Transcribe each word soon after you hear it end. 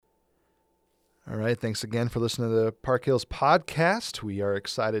All right. Thanks again for listening to the Park Hills podcast. We are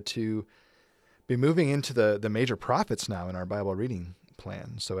excited to be moving into the major prophets now in our Bible reading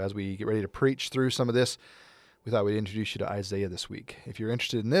plan. So as we get ready to preach through some of this, we thought we'd introduce you to Isaiah this week. If you're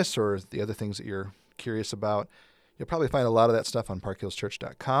interested in this or the other things that you're curious about, you'll probably find a lot of that stuff on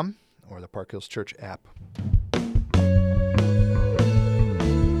parkhillschurch.com or the Park Hills Church app.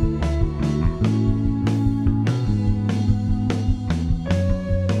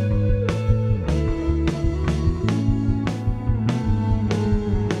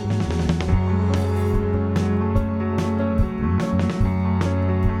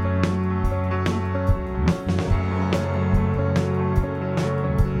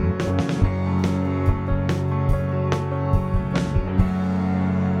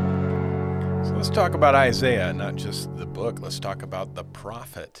 Talk about Isaiah, not just the book. Let's talk about the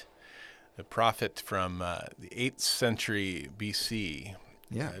prophet from the 8th century BC.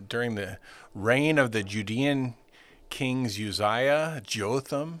 During the reign of the Judean kings Uzziah,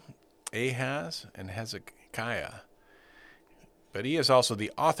 Jotham, Ahaz, and Hezekiah. But he is also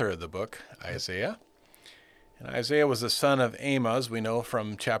the author of the book, Isaiah. And Isaiah was the son of Amoz, we know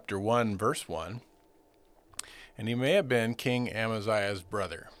from chapter 1, verse 1. And he may have been King Amaziah's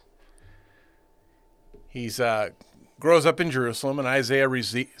brother. He grows up in Jerusalem, and Isaiah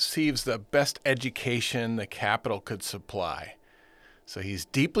receives the best education the capital could supply. So he's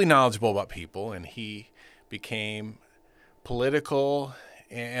deeply knowledgeable about people, and he became political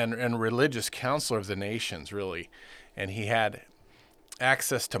and religious counselor of the nations, really. And he had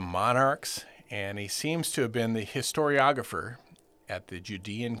access to monarchs, and he seems to have been the historiographer at the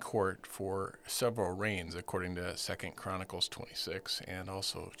Judean court for several reigns, according to 2 Chronicles 26 and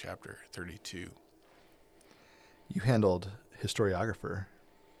also chapter 32. You handled historiographer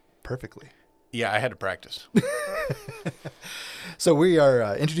perfectly. Yeah, I had to practice. So we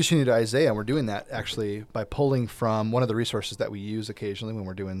are introducing you to Isaiah, and we're doing that actually by pulling from one of the resources that we use occasionally when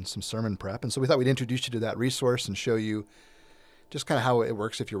we're doing some sermon prep. And so we thought we'd introduce you to that resource and show you just kind of how it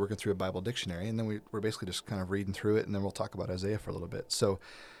works if you're working through a Bible dictionary. And then we're basically just kind of reading through it, and then we'll talk about Isaiah for a little bit. So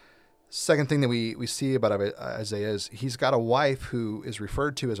second thing that we see about Isaiah is he's got a wife who is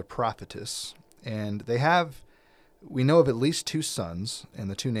referred to as a prophetess, and we know of at least 2 sons, and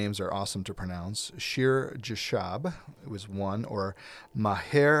the 2 names are awesome to pronounce. Shir Jashab was one, or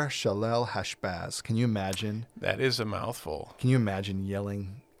Maher Shalal Hashbaz. Can you imagine? That is a mouthful. Can you imagine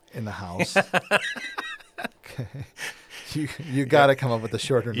yelling in the house? Okay. You got to come up with a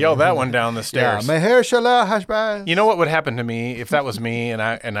shorter name. Yell that one down the stairs. Yeah, Maher Shalal Hashbaz. You know what would happen to me if that was me and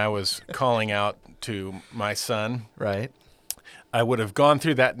I was calling out to my son? Right. I would have gone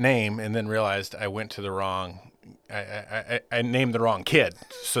through that name and then realized I went to the wrong. I named the wrong kid,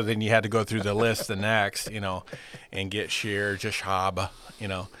 so then you had to go through the list the next, and get Shir Jashab,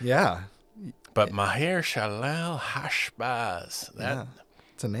 Yeah. But Maher Shalal Hashbaz.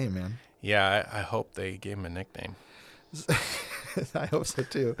 It's a name, man. Yeah, I hope they gave him a nickname. I hope so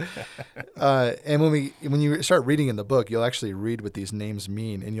too. And when you start reading in the book, you'll actually read what these names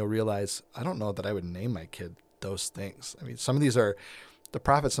mean, and you'll realize, I don't know that I would name my kid those things. I mean, some of these are. The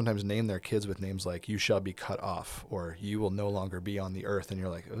prophets sometimes name their kids with names like, you shall be cut off, or you will no longer be on the earth. And you're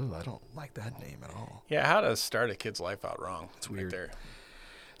like, oh, I don't like that name at all. Yeah, how to start a kid's life out wrong. It's weird. Right there.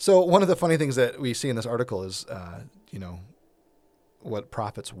 So one of the funny things that we see in this article is, what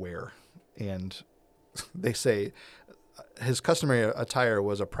prophets wear. And they say his customary attire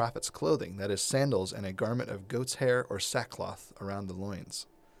was a prophet's clothing, that is sandals and a garment of goat's hair or sackcloth around the loins.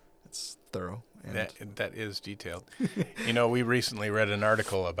 It's thorough. That is detailed. We recently read an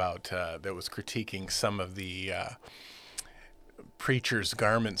article about that was critiquing some of the preachers'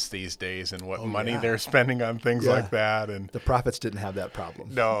 garments these days and what money they're spending on things like that. And the prophets didn't have that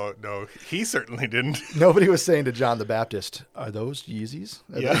problem. No, he certainly didn't. Nobody was saying to John the Baptist, "Are those Yeezys?"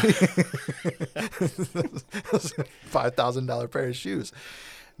 Yeah, $5,000 pair of shoes.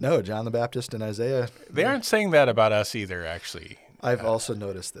 No, John the Baptist and Isaiah. They aren't saying that about us either, actually. I've also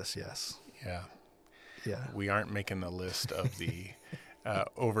noticed this, yes. Yeah. We aren't making the list of the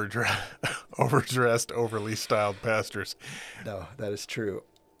overdressed, overly styled pastors. No, that is true.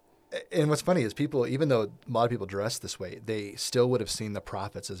 And what's funny is people, even though a lot of people dress this way, they still would have seen the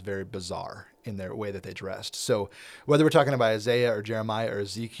prophets as very bizarre in their way that they dressed. So whether we're talking about Isaiah or Jeremiah or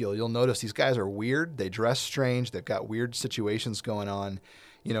Ezekiel, you'll notice these guys are weird. They dress strange. They've got weird situations going on.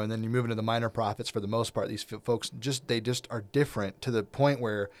 And then you move into the minor prophets. For the most part, these folks they are different to the point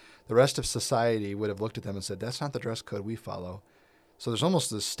where the rest of society would have looked at them and said, that's not the dress code we follow. So there's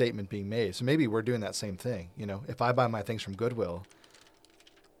almost this statement being made. So maybe we're doing that same thing. If I buy my things from Goodwill,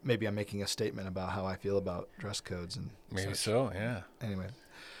 maybe I'm making a statement about how I feel about dress codes and maybe such. So, yeah. Anyway.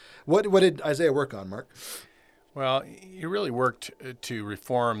 What did Isaiah work on, Mark? Well, he really worked to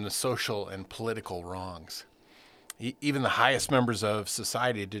reform the social and political wrongs. Even the highest members of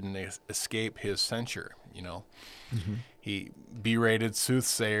society didn't escape his censure, Mm-hmm. He berated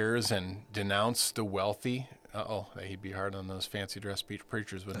soothsayers and denounced the wealthy. He'd be hard on those fancy dress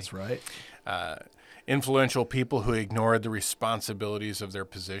preachers, wouldn't he? That's right. Influential people who ignored the responsibilities of their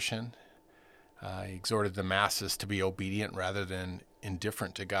position. He exhorted the masses to be obedient rather than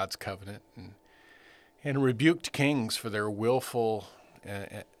indifferent to God's covenant, and rebuked kings for their willful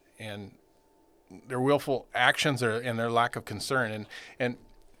and their willful actions and their lack of concern. And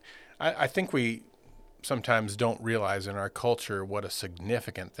I think we sometimes don't realize in our culture what a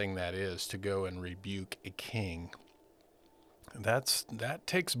significant thing that is, to go and rebuke a king. That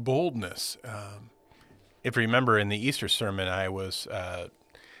takes boldness. If you remember in the Easter sermon, I was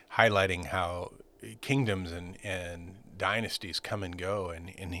highlighting how kingdoms and dynasties come and go,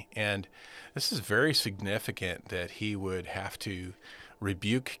 and this is very significant that he would have to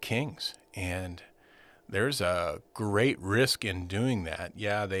rebuke kings, and there's a great risk in doing that.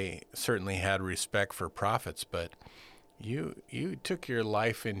 Yeah, they certainly had respect for prophets, but you took your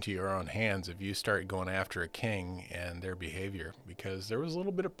life into your own hands if you start going after a king and their behavior, because there was a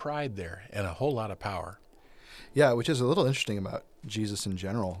little bit of pride there and a whole lot of power. Yeah, which is a little interesting about Jesus in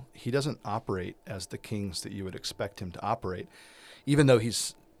general. He doesn't operate as the kings that you would expect him to operate, even though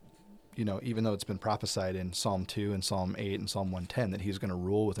it's been prophesied in Psalm 2 and Psalm 8 and Psalm 110 that he's going to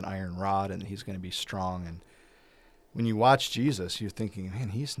rule with an iron rod and he's going to be strong. And when you watch Jesus, you're thinking, man,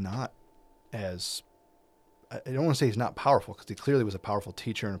 he's not as, I don't want to say he's not powerful, because he clearly was a powerful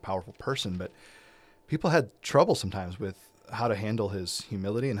teacher and a powerful person, but people had trouble sometimes with how to handle his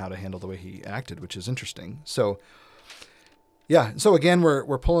humility and how to handle the way he acted, which is interesting. So, yeah. So again,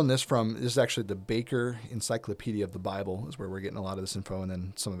 we're pulling this is actually the Baker Encyclopedia of the Bible is where we're getting a lot of this info, and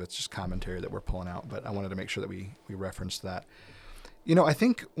then some of it's just commentary that we're pulling out. But I wanted to make sure that we referenced that. I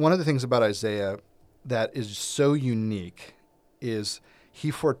think one of the things about Isaiah that is so unique is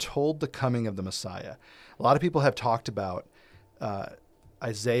he foretold the coming of the Messiah. A lot of people have talked about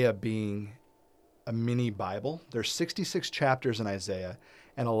Isaiah being a mini Bible. There's 66 chapters in Isaiah,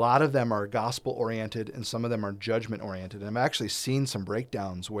 and a lot of them are gospel-oriented, and some of them are judgment-oriented. And I've actually seen some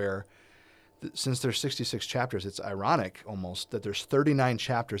breakdowns where, since there's 66 chapters, it's ironic almost that there's 39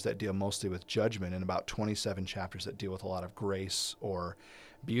 chapters that deal mostly with judgment and about 27 chapters that deal with a lot of grace or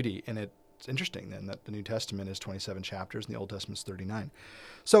beauty. And it's interesting then that the New Testament is 27 chapters and the Old Testament's 39.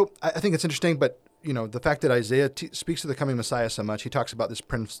 So I think it's interesting, but the fact that Isaiah speaks of the coming Messiah so much, he talks about this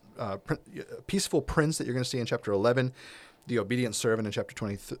peaceful prince that you're going to see in chapter 11, the obedient servant in chapter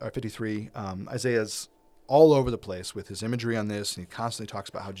 53. Isaiah's all over the place with his imagery on this, and he constantly talks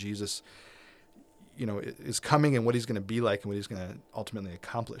about how Jesus, is coming and what he's going to be like and what he's going to ultimately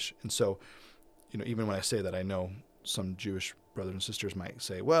accomplish. And so, even when I say that, I know some Jewish brothers and sisters might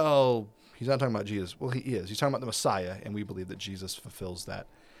say, well, he's not talking about Jesus. Well, he is. He's talking about the Messiah, and we believe that Jesus fulfills that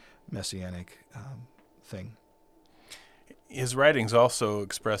messianic thing. His writings also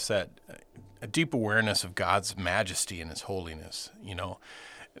express that a deep awareness of God's majesty and his holiness.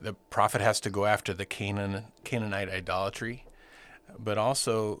 The prophet has to go after the Canaanite idolatry, but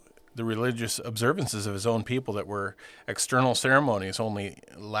also the religious observances of his own people that were external ceremonies, only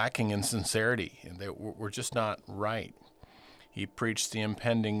lacking in sincerity, and they were just not right. He preached the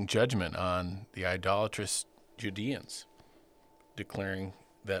impending judgment on the idolatrous Judeans, declaring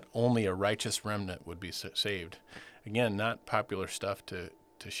that only a righteous remnant would be saved. Again, not popular stuff to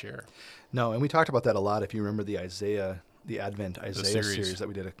share. No, and we talked about that a lot. If you remember the Advent Isaiah series that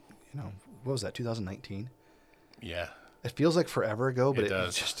we did, what was that, 2019? Yeah. It feels like forever ago, but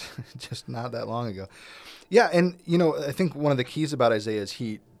it's just not that long ago. Yeah, and I think one of the keys about Isaiah is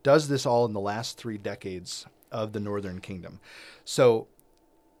he does this all in the last 3 decades of the Northern Kingdom. So,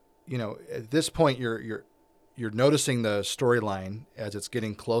 at this point, you're noticing the storyline as it's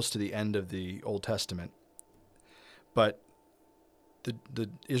getting close to the end of the Old Testament. But the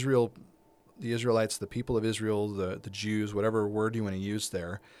Israelites, the people of Israel, the Jews, whatever word you want to use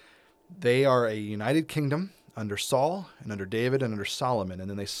there, they are a united kingdom under Saul and under David and under Solomon, and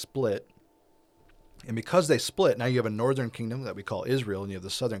then they split. And because they split, now you have a northern kingdom that we call Israel, and you have the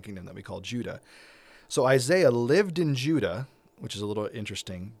southern kingdom that we call Judah. So Isaiah lived in Judah, which is a little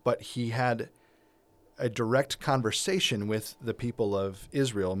interesting, but he had a direct conversation with the people of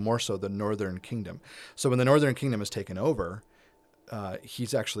Israel, more so the northern kingdom. So when the northern kingdom is taken over,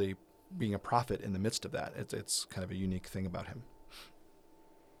 he's actually being a prophet in the midst of that. It's kind of a unique thing about him.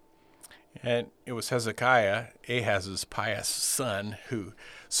 And it was Hezekiah, Ahaz's pious son, who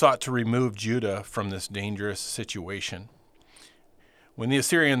sought to remove Judah from this dangerous situation. When the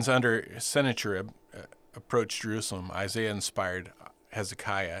Assyrians under Sennacherib approached Jerusalem, Isaiah inspired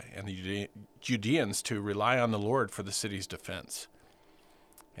Hezekiah and the Judeans to rely on the Lord for the city's defense.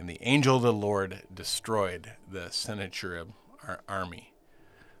 And the angel of the Lord destroyed the Sennacherib army,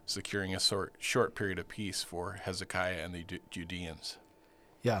 securing a short period of peace for Hezekiah and the Judeans.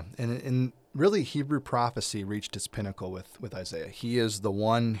 Yeah, and really Hebrew prophecy reached its pinnacle with Isaiah. He is the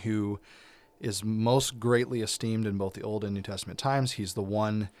one who is most greatly esteemed in both the Old and New Testament times. He's the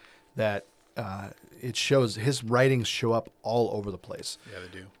one that it shows, his writings show up all over the place. Yeah,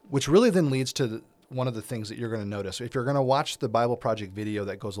 they do. Which really then leads to one of the things that you're going to notice. If you're going to watch the Bible Project video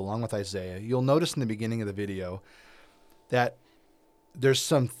that goes along with Isaiah, you'll notice in the beginning of the video that there's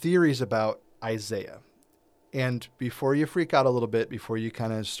some theories about Isaiah. And before you freak out a little bit, before you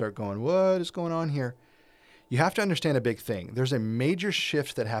kind of start going, what is going on here? You have to understand a big thing. There's a major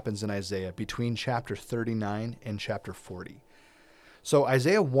shift that happens in Isaiah between chapter 39 and chapter 40. So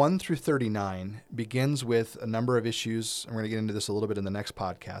Isaiah 1 through 39 begins with a number of issues. I'm going to get into this a little bit in the next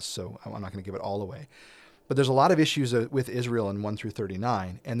podcast, so I'm not going to give it all away. But there's a lot of issues with Israel in 1 through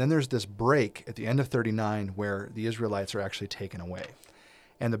 39. And then there's this break at the end of 39 where the Israelites are actually taken away.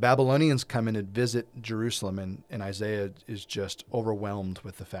 And the Babylonians come in and visit Jerusalem, and Isaiah is just overwhelmed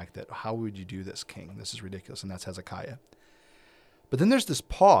with the fact that, how would you do this, king? This is ridiculous, and that's Hezekiah. But then there's this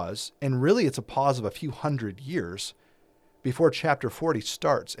pause, and really it's a pause of a few hundred years before chapter 40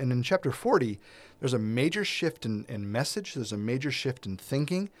 starts. And in chapter 40, there's a major shift in message, there's a major shift in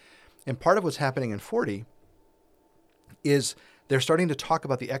thinking, and part of what's happening in 40 is they're starting to talk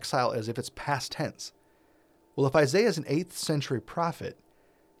about the exile as if it's past tense. Well, if Isaiah is an 8th century prophet,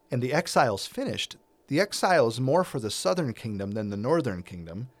 and the exile is finished, the exile is more for the southern kingdom than the northern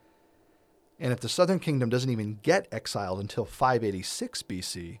kingdom. And if the southern kingdom doesn't even get exiled until 586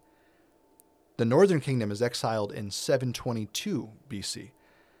 BC, the northern kingdom is exiled in 722 BC.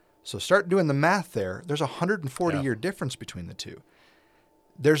 So start doing the math there. There's a 140-year difference between the two.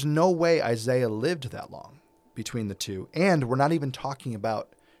 There's no way Isaiah lived that long between the two. And we're not even talking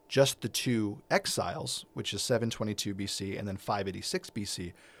about just the two exiles, which is 722 BC and then 586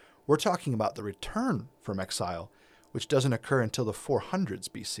 BC. We're talking about the return from exile, which doesn't occur until the 400s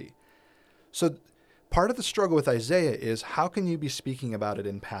BC. So part of the struggle with Isaiah is, how can you be speaking about it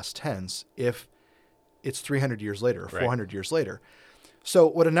in past tense if it's 300 years later or 400 years later? So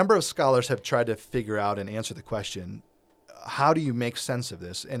what a number of scholars have tried to figure out and answer the question, how do you make sense of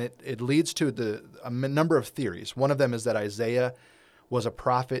this? And it leads to a number of theories. One of them is that Isaiah was a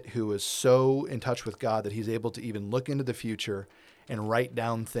prophet who was so in touch with God that he's able to even look into the future and write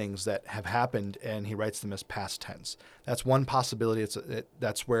down things that have happened, and he writes them as past tense. That's one possibility.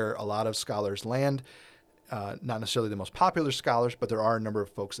 That's where a lot of scholars land. Not necessarily the most popular scholars, but there are a number of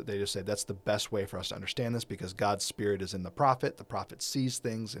folks that they just say that's the best way for us to understand this, because God's Spirit is in the prophet. The prophet sees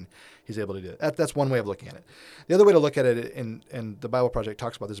things, and he's able to do it. That's one way of looking at it. The other way to look at it, and the Bible Project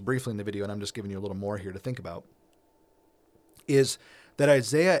talks about this briefly in the video, and I'm just giving you a little more here to think about, is that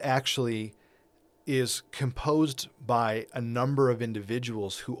Isaiah actually is composed by a number of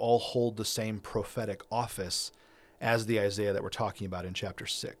individuals who all hold the same prophetic office as the Isaiah that we're talking about in chapter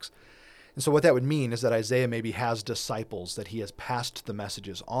 6. And so what that would mean is that Isaiah maybe has disciples that he has passed the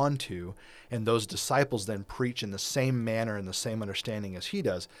messages on to, and those disciples then preach in the same manner and the same understanding as he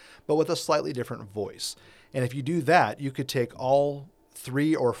does, but with a slightly different voice. And if you do that, you could take all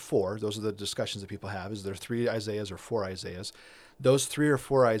 3 or 4, those are the discussions that people have, is there 3 Isaiahs or 4 Isaiahs? Those 3 or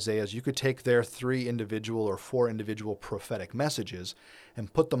 4 Isaiahs, you could take their 3 individual or 4 individual prophetic messages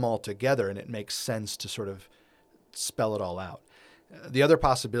and put them all together, and it makes sense to sort of spell it all out. The other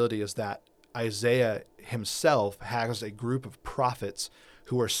possibility is that Isaiah himself has a group of prophets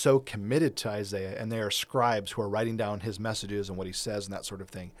who are so committed to Isaiah, and they are scribes who are writing down his messages and what he says and that sort of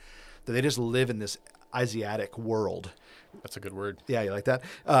thing, that they just live in this Asiatic world. That's a good word. Yeah, you like that?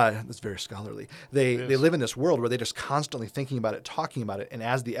 That's very scholarly. They live in this world where they're just constantly thinking about it, talking about it, and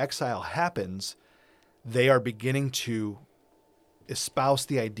as the exile happens, they are beginning to espouse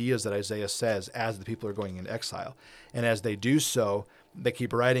the ideas that Isaiah says as the people are going into exile. And as they do so, they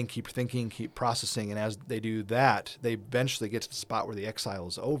keep writing, keep thinking, keep processing, and as they do that, they eventually get to the spot where the exile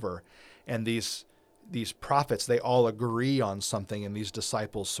is over, and these prophets, they all agree on something, and these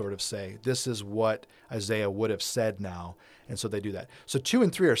disciples sort of say, this is what Isaiah would have said now, and so they do that. So 2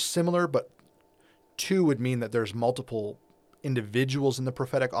 and 3 are similar, but 2 would mean that there's multiple individuals in the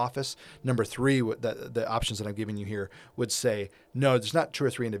prophetic office. Number 3, the options that I'm giving you here would say, no, there's not 2 or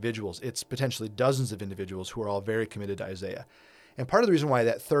 3 individuals. It's potentially dozens of individuals who are all very committed to Isaiah. And part of the reason why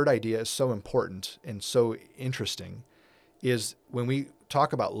that third idea is so important and so interesting is when we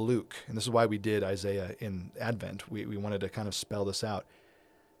talk about Luke, and this is why we did Isaiah in Advent, we wanted to kind of spell this out.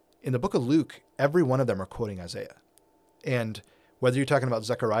 In the book of Luke, every one of them are quoting Isaiah. And whether you're talking about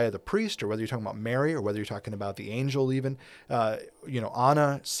Zechariah the priest, or whether you're talking about Mary, or whether you're talking about the angel even,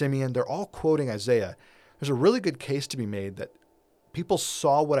 Anna, Simeon, they're all quoting Isaiah. There's a really good case to be made that people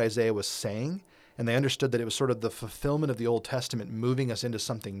saw what Isaiah was saying, and they understood that it was sort of the fulfillment of the Old Testament moving us into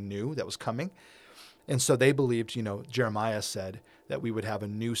something new that was coming. And so they believed, Jeremiah said that we would have a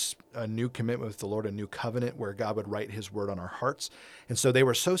new commitment with the Lord, a new covenant where God would write his word on our hearts. And so they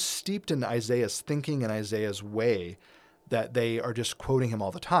were so steeped in Isaiah's thinking and Isaiah's way that they are just quoting him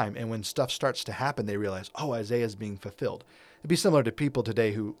all the time. And when stuff starts to happen, they realize, oh, Isaiah is being fulfilled. It'd be similar to people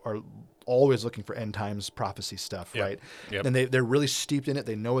today who are always looking for end times prophecy stuff, right? Yep. And they're really steeped in it.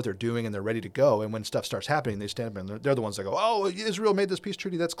 They know what they're doing and they're ready to go. And when stuff starts happening, they stand up and they're the ones that go, oh, Israel made this peace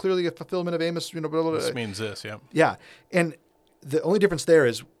treaty. That's clearly a fulfillment of Amos. Blah, blah, blah. This means this, yeah. Yeah. And the only difference there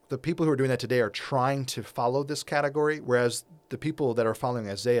is the people who are doing that today are trying to follow this category, whereas the people that are following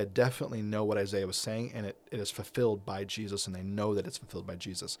Isaiah definitely know what Isaiah was saying, and it is fulfilled by Jesus, and they know that it's fulfilled by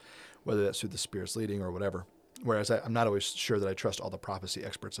Jesus, whether that's through the Spirit's leading or whatever. Whereas I'm not always sure that I trust all the prophecy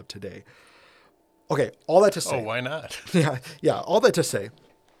experts of today. Okay, all that to say. Oh, why not? Yeah, all that to say,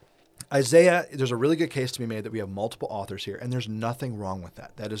 Isaiah, there's a really good case to be made that we have multiple authors here, and there's nothing wrong with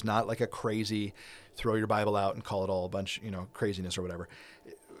that. That is not like a crazy throw your Bible out and call it all a bunch, craziness or whatever.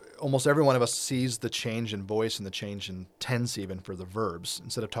 Almost every one of us sees the change in voice and the change in tense even for the verbs.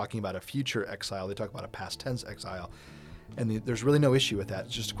 Instead of talking about a future exile, they talk about a past tense exile. And there's really no issue with that.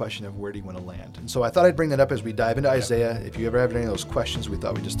 It's just a question of where do you want to land. And so I thought I'd bring that up as we dive into Isaiah. If you ever have any of those questions, we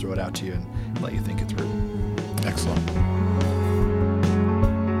thought we'd just throw it out to you and let you think it through. Excellent.